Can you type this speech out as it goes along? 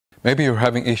Maybe you're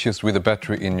having issues with the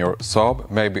battery in your SAAB,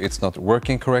 maybe it's not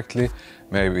working correctly,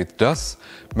 maybe it does,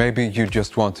 maybe you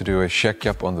just want to do a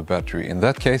checkup on the battery. In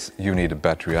that case, you need a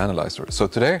battery analyzer. So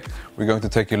today we're going to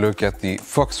take a look at the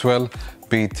Foxwell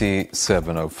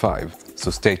BT-705,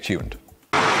 so stay tuned.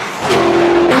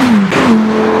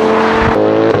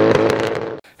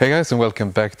 Hey guys, and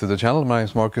welcome back to the channel. My name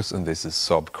is Marcus and this is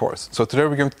SAAB Course. So today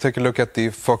we're going to take a look at the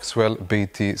Foxwell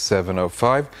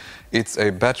BT-705. It's a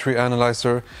battery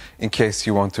analyzer in case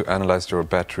you want to analyze your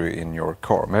battery in your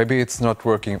car. Maybe it's not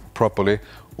working properly,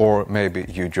 or maybe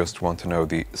you just want to know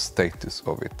the status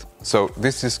of it. So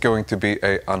this is going to be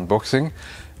an unboxing,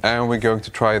 and we're going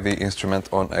to try the instrument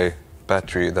on a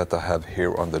battery that I have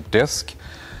here on the desk.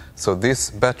 So this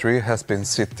battery has been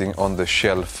sitting on the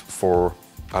shelf for,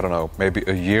 I don't know, maybe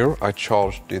a year. I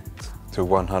charged it to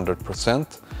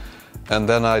 100%, and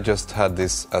then I just had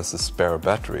this as a spare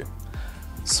battery.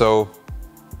 So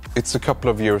it's a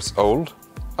couple of years old.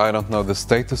 I don't know the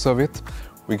status of it.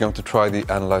 We're going to try the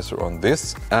analyzer on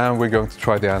this, and we're going to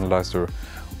try the analyzer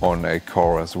on a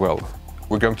car as well.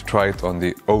 We're going to try it on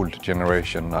the old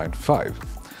generation 9.5.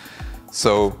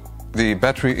 So the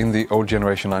battery in the old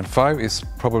generation 9.5 is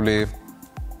probably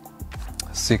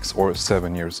 6 or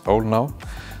 7 years old now.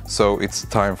 So it's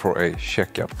time for a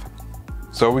checkup.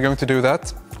 So we're going to do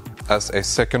that as a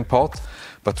second part.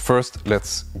 But first,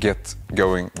 let's get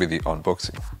going with the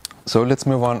unboxing. So let's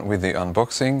move on with the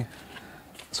unboxing.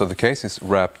 So the case is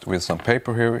wrapped with some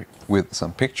paper here, with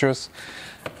some pictures.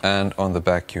 And on the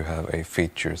back you have a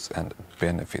features and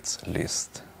benefits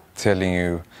list, telling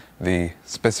you the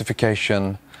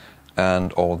specification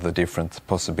and all the different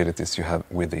possibilities you have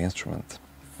with the instrument.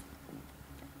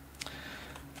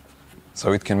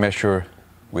 So it can measure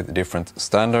with different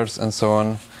standards and so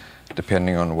on,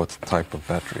 depending on what type of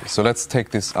battery. So let's take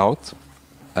this out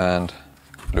and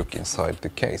look inside the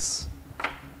case.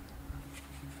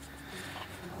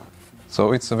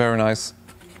 So it's a very nice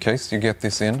case you get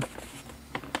this in.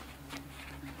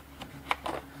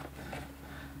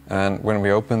 And when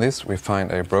we open this, we find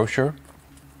a brochure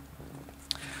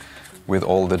with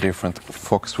all the different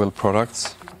Foxwell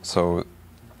products. So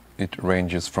it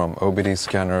ranges from OBD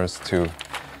scanners to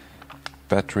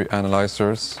battery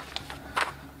analyzers,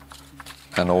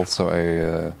 and also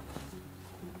a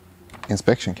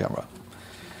inspection camera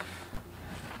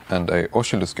and a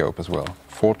oscilloscope as well,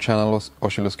 4-channel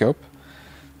oscilloscope,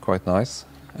 quite nice.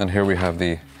 And here we have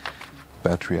the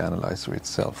battery analyzer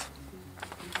itself.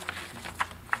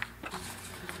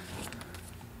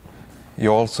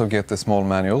 You also get a small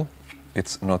manual.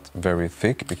 It's not very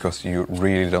thick because you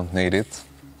really don't need it.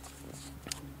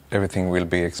 Everything will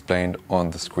be explained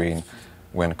on the screen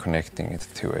when connecting it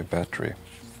to a battery.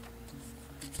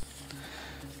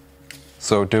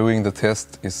 So doing the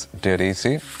test is dead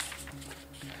easy.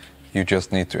 You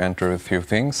just need to enter a few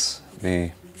things: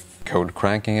 the code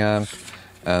cranking amp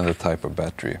and the type of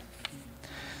battery.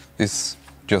 This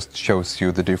just shows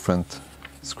you the different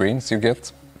screens you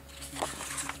get,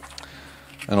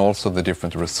 and also the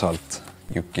different result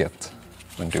you get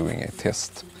when doing a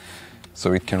test.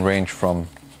 So it can range from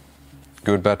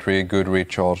good battery, good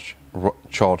recharge,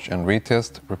 charge and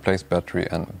retest, replace battery,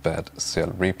 and bad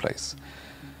cell replace.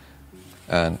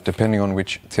 And depending on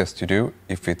which test you do,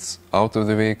 if it's out of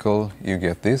the vehicle, you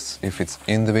get this. If it's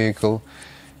in the vehicle,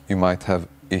 you might have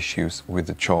issues with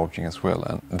the charging as well,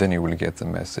 and then you will get a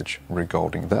message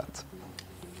regarding that.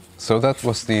 So that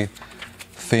was the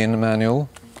thin manual.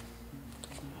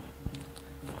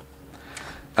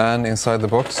 And inside the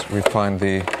box we find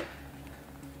the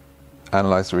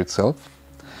analyzer itself.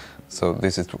 So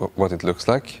this is what it looks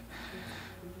like.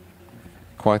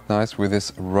 Quite nice with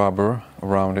this rubber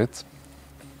around it.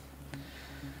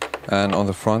 And on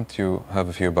the front you have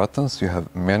a few buttons. You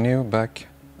have menu, back,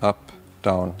 up,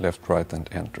 down, left, right, and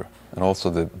enter. And also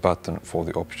the button for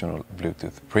the optional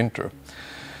Bluetooth printer.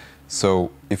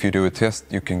 So if you do a test,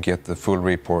 you can get the full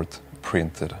report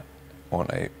printed on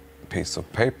a piece of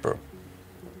paper.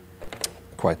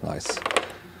 Quite nice.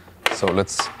 So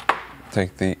let's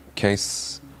take the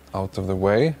case out of the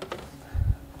way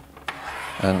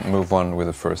and move on with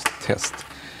the first test.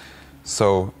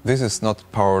 So this is not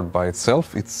powered by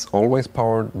itself, it's always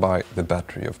powered by the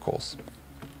battery, of course.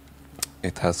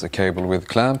 It has a cable with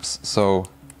clamps, so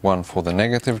one for the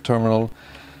negative terminal,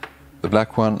 the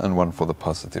black one, and one for the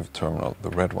positive terminal, the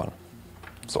red one.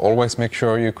 So always make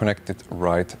sure you connect it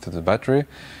right to the battery.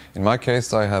 In my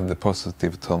case, I have the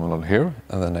positive terminal here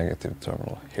and the negative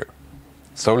terminal here.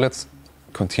 So let's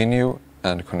continue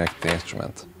and connect the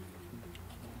instrument.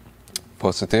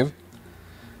 Positive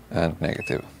and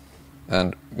negative.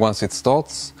 And once it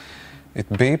starts, It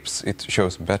beeps, it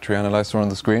shows battery analyzer on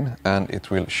the screen, and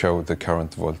it will show the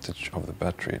current voltage of the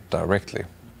battery directly.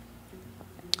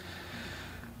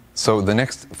 So the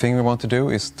next thing we want to do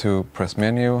is to press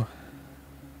menu,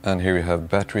 and here you have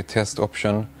battery test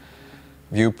option,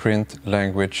 view print,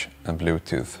 language and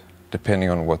Bluetooth, depending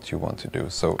on what you want to do.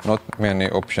 So not many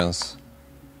options,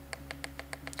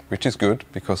 which is good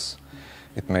because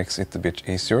it makes it a bit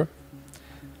easier.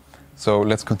 So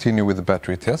let's continue with the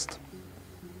battery test.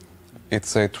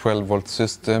 It's a 12 volt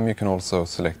system. You can also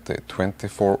select a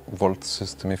 24 volt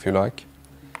system if you like.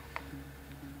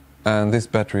 And this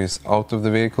battery is out of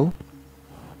the vehicle.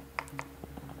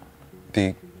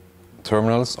 The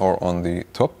terminals are on the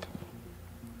top,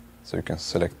 so you can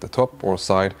select the top or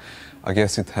side. I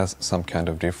guess it has some kind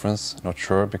of difference, not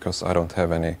sure, because I don't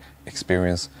have any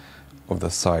experience of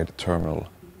the side terminal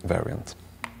variant.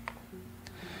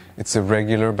 It's a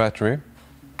regular battery,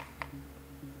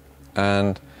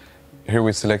 and here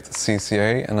we select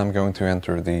CCA, and I'm going to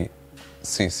enter the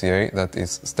CCA that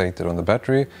is stated on the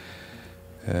battery,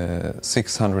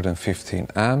 615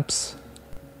 amps,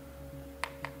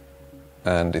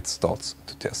 and it starts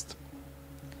to test.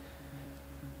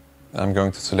 I'm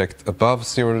going to select above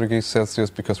 0 degrees Celsius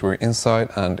because we're inside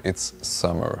and it's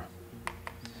summer.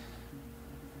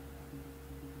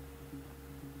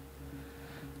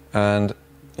 And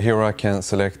here I can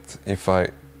select if I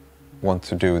want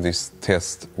to do this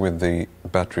test with the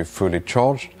battery fully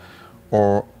charged,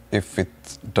 or if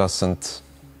it doesn't,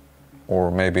 or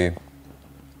maybe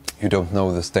you don't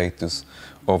know the status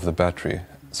of the battery.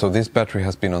 So this battery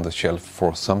has been on the shelf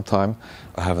for some time.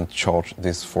 I haven't charged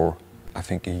this for, I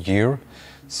think, a year.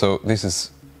 So this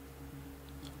is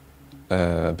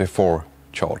before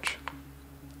charge.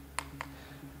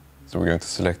 So we're going to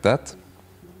select that.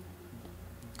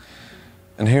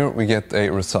 And here we get a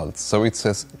result. So it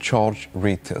says charge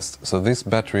retest. So this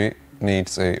battery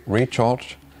needs a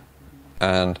recharge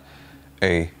and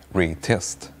a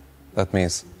retest. That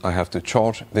means I have to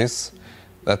charge this.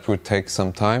 That would take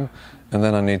some time. And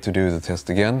then I need to do the test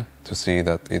again to see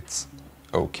that it's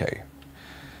okay.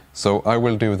 So I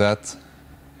will do that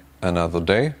another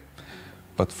day.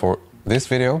 But for this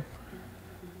video,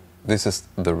 this is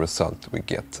the result we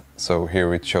get. So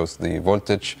here it shows the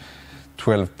voltage,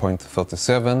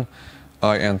 12.37.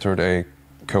 I entered a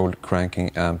cold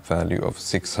cranking amp value of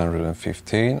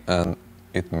 615 and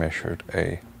it measured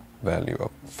a value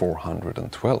of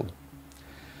 412.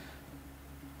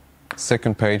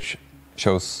 Second page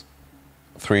shows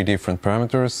 3 different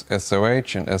parameters,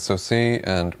 SOH and SOC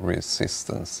and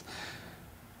resistance.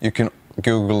 You can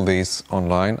Google these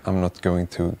online. I'm not going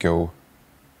to go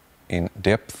in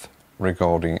depth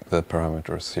regarding the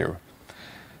parameters here.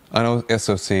 I know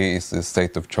SOC is the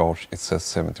state of charge. It says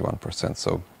 71%,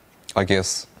 so I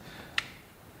guess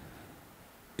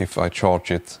if I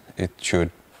charge it, it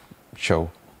should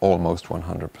show almost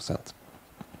 100%.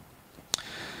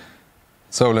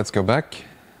 So let's go back.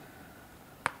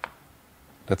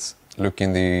 Let's look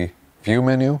in the view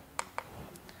menu,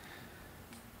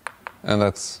 and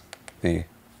that's the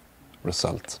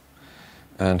result.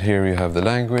 And here you have the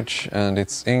language, and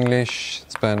it's English,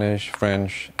 Spanish,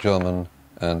 French, German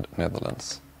and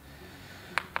Netherlands.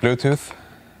 Bluetooth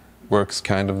works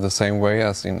kind of the same way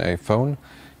as in a phone.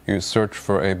 You search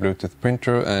for a Bluetooth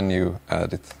printer and you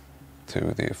add it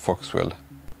to the Foxwell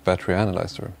Battery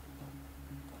Analyzer.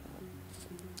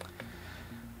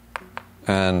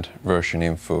 And version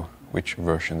info, which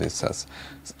version this has.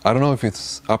 I don't know if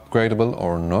it's upgradable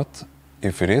or not.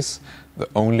 If it is, the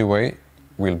only way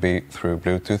will be through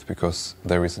Bluetooth because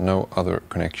there is no other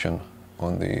connection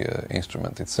on the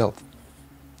instrument itself.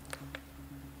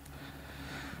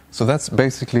 So that's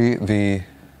basically the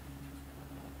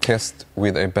test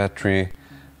with a battery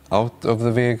out of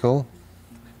the vehicle.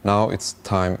 Now it's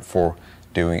time for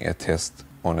doing a test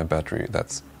on a battery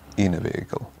that's in a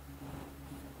vehicle.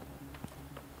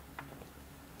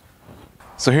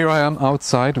 So here I am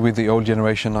outside with the old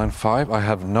generation 9.5. I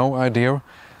have no idea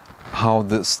how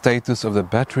the status of the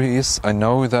battery is. I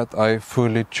know that I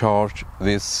fully charged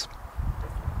this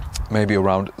maybe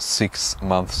around 6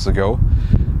 months ago.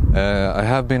 I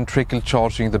have been trickle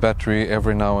charging the battery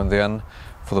every now and then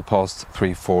for the past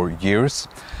 3-4 years.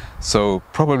 So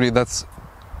probably that's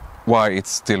why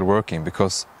it's still working,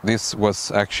 because this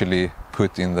was actually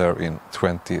put in there in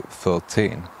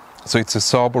 2013. So it's a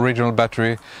SAAB original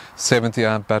battery, 70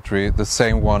 amp battery, the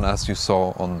same one as you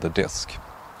saw on the disc.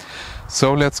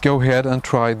 So let's go ahead and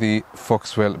try the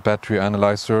Foxwell Battery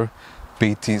Analyzer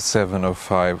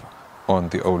BT-705 on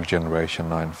the old generation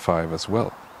 9.5 as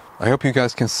well. I hope you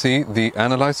guys can see the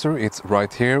analyzer. It's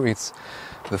right here. It's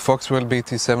the Foxwell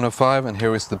BT-705, and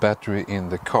here is the battery in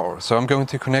the car. So I'm going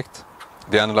to connect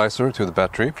the analyzer to the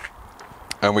battery,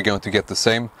 and we're going to get the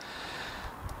same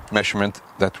measurement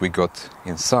that we got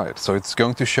inside. So it's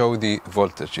going to show the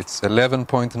voltage. It's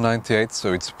 11.98,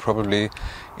 so it's probably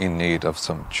in need of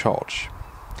some charge.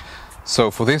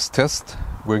 So for this test,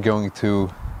 we're going to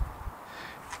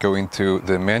go into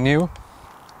the menu,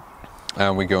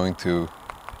 and we're going to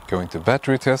go into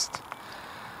battery test,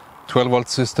 12-volt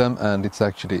system, and it's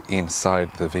actually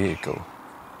inside the vehicle.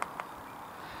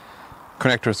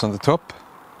 Connectors on the top.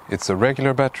 It's a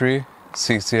regular battery,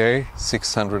 CCA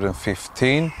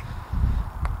 615.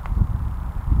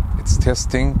 It's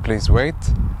testing, please wait.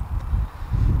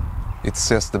 It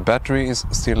says the battery is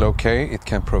still okay. It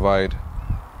can provide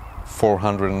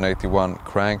 481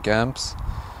 crank amps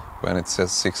when it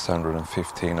says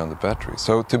 615 on the battery.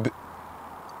 So to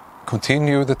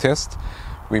continue the test,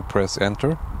 we press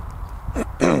enter.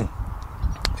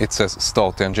 It says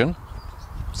start engine.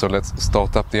 So let's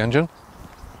start up the engine.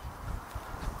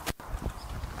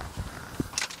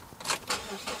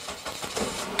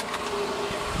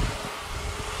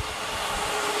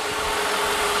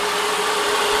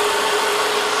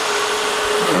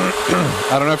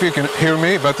 I don't know if you can hear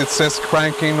me, but it says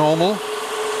cranking normal,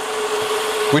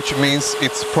 which means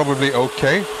it's probably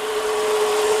okay.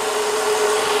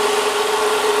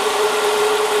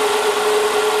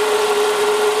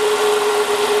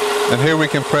 And here we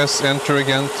can press enter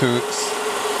again to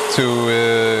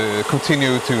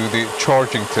continue to the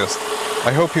charging test.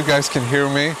 I hope you guys can hear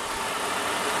me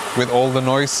with all the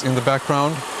noise in the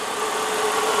background.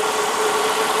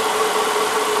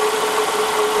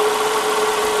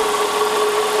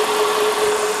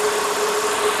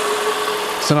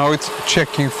 So now it's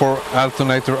checking for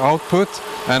alternator output,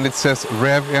 and it says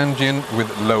rev engine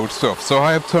with loads off. So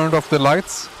I have turned off the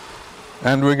lights,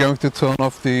 and we're going to turn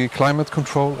off the climate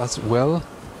control as well.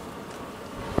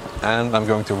 And I'm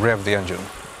going to rev the engine.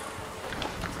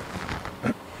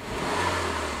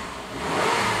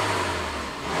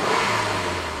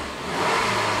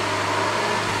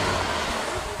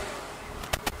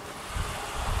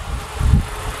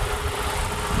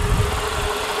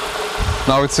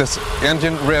 Now it says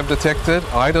engine rev detected,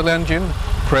 idle engine,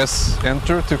 press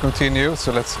enter to continue,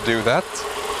 so let's do that.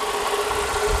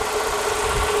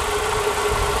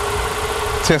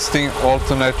 Testing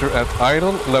alternator at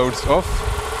idle, loads off.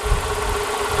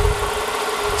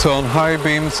 Turn high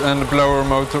beams and blower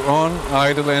motor on,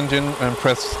 idle engine, and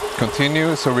press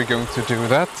continue, so we're going to do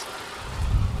that.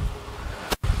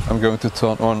 I'm going to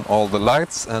turn on all the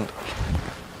lights and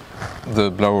the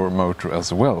blower motor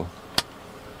as well.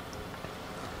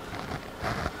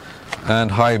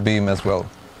 And high beam as well.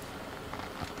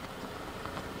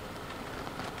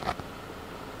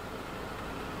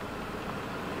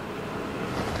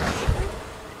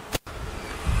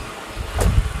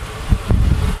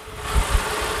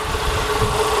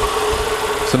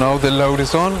 So now the load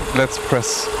is on. Let's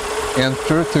press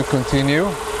enter to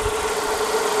continue.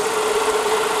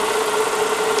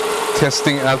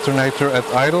 Testing alternator at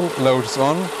idle, loads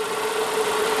on.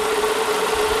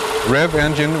 Rev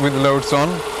engine with loads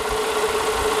on.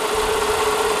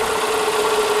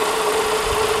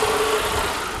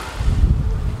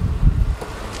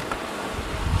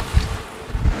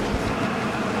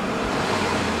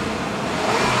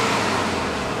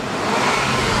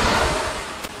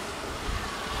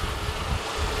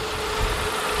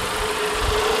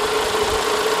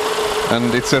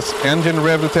 And it says engine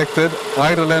rev detected,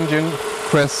 idle engine,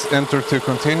 press enter to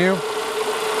continue.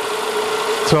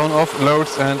 Turn off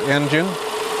loads and engine.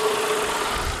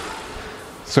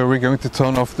 So we're going to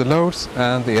turn off the loads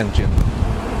and the engine.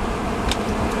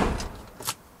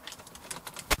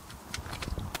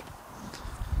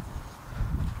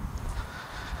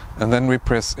 And then we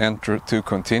press enter to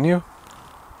continue.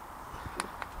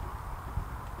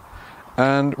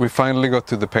 And we finally got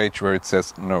to the page where it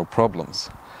says no problems.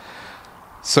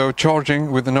 So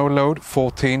charging with no load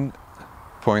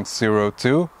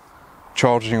 14.02,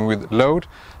 charging with load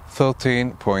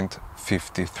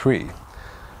 13.53.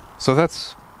 So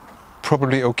that's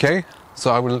probably okay.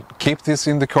 So I will keep this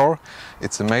in the car.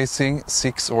 It's amazing,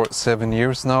 6 or 7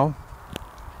 years now.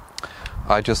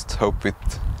 I just hope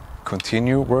it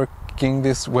continue working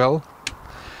this well.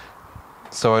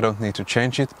 So I don't need to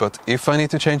change it, but if I need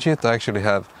to change it, I actually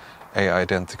have an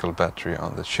identical battery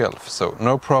on the shelf, so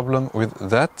no problem with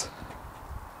that.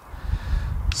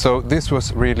 So this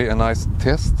was really a nice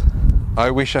test.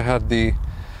 I wish I had the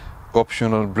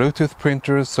optional Bluetooth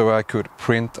printer so I could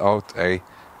print out a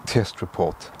test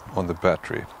report on the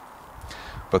battery,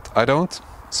 but I don't,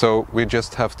 so we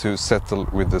just have to settle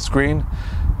with the screen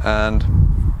and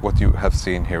what you have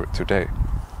seen here today.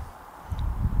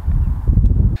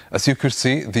 As you could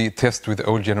see, the test with the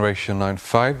old generation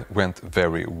 9.5 went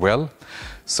very well,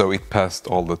 so it passed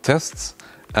all the tests,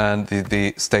 and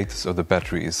the status of the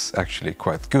battery is actually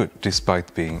quite good,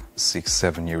 despite being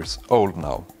 6-7 years old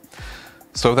now.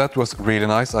 So that was really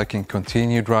nice. I can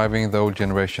continue driving the old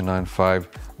generation 9.5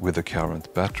 with the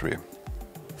current battery.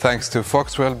 Thanks to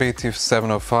Foxwell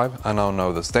BT-705, I now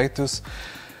know the status.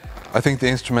 I think the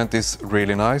instrument is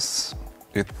really nice.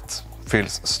 It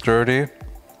feels sturdy.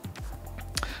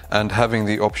 And having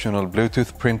the optional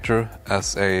Bluetooth printer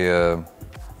as a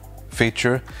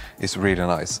feature is really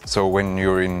nice. So when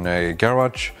you're in a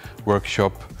garage,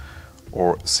 workshop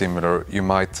or similar, you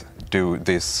might do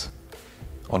this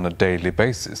on a daily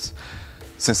basis.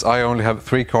 Since I only have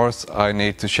 3 cars, I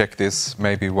need to check this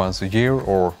maybe once a year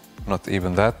or not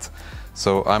even that.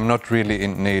 So I'm not really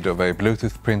in need of a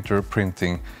Bluetooth printer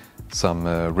printing some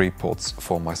reports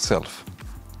for myself.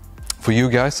 For you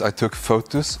guys, I took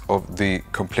photos of the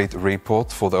complete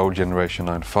report for the old generation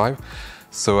 9.5.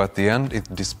 So at the end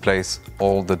it displays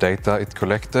all the data it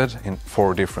collected in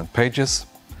 4 different pages.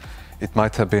 It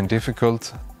might have been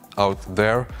difficult out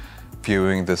there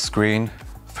viewing the screen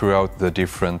throughout the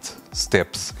different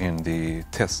steps in the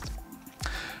test.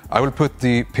 I will put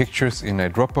the pictures in a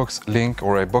Dropbox link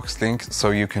or a box link so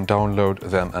you can download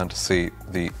them and see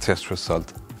the test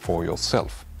result for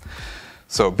yourself.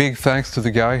 So big thanks to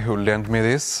the guy who lent me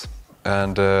this,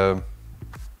 and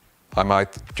I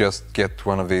might just get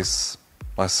one of these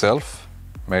myself,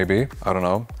 maybe, I don't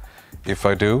know. If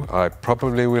I do, I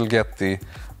probably will get the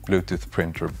Bluetooth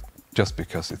printer just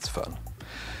because it's fun.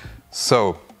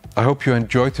 So I hope you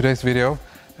enjoyed today's video,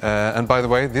 and by the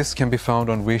way, this can be found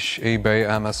on Wish, eBay,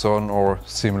 Amazon or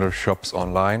similar shops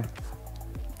online.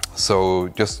 So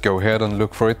just go ahead and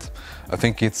look for it. I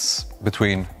think it's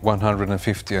between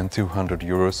 150 and 200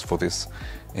 euros for this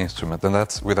instrument, and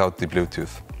that's without the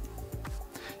Bluetooth.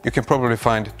 You can probably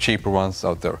find cheaper ones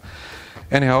out there.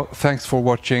 Anyhow, thanks for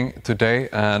watching today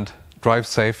and drive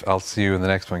safe. I'll see you in the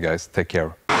next one, guys. Take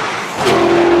care.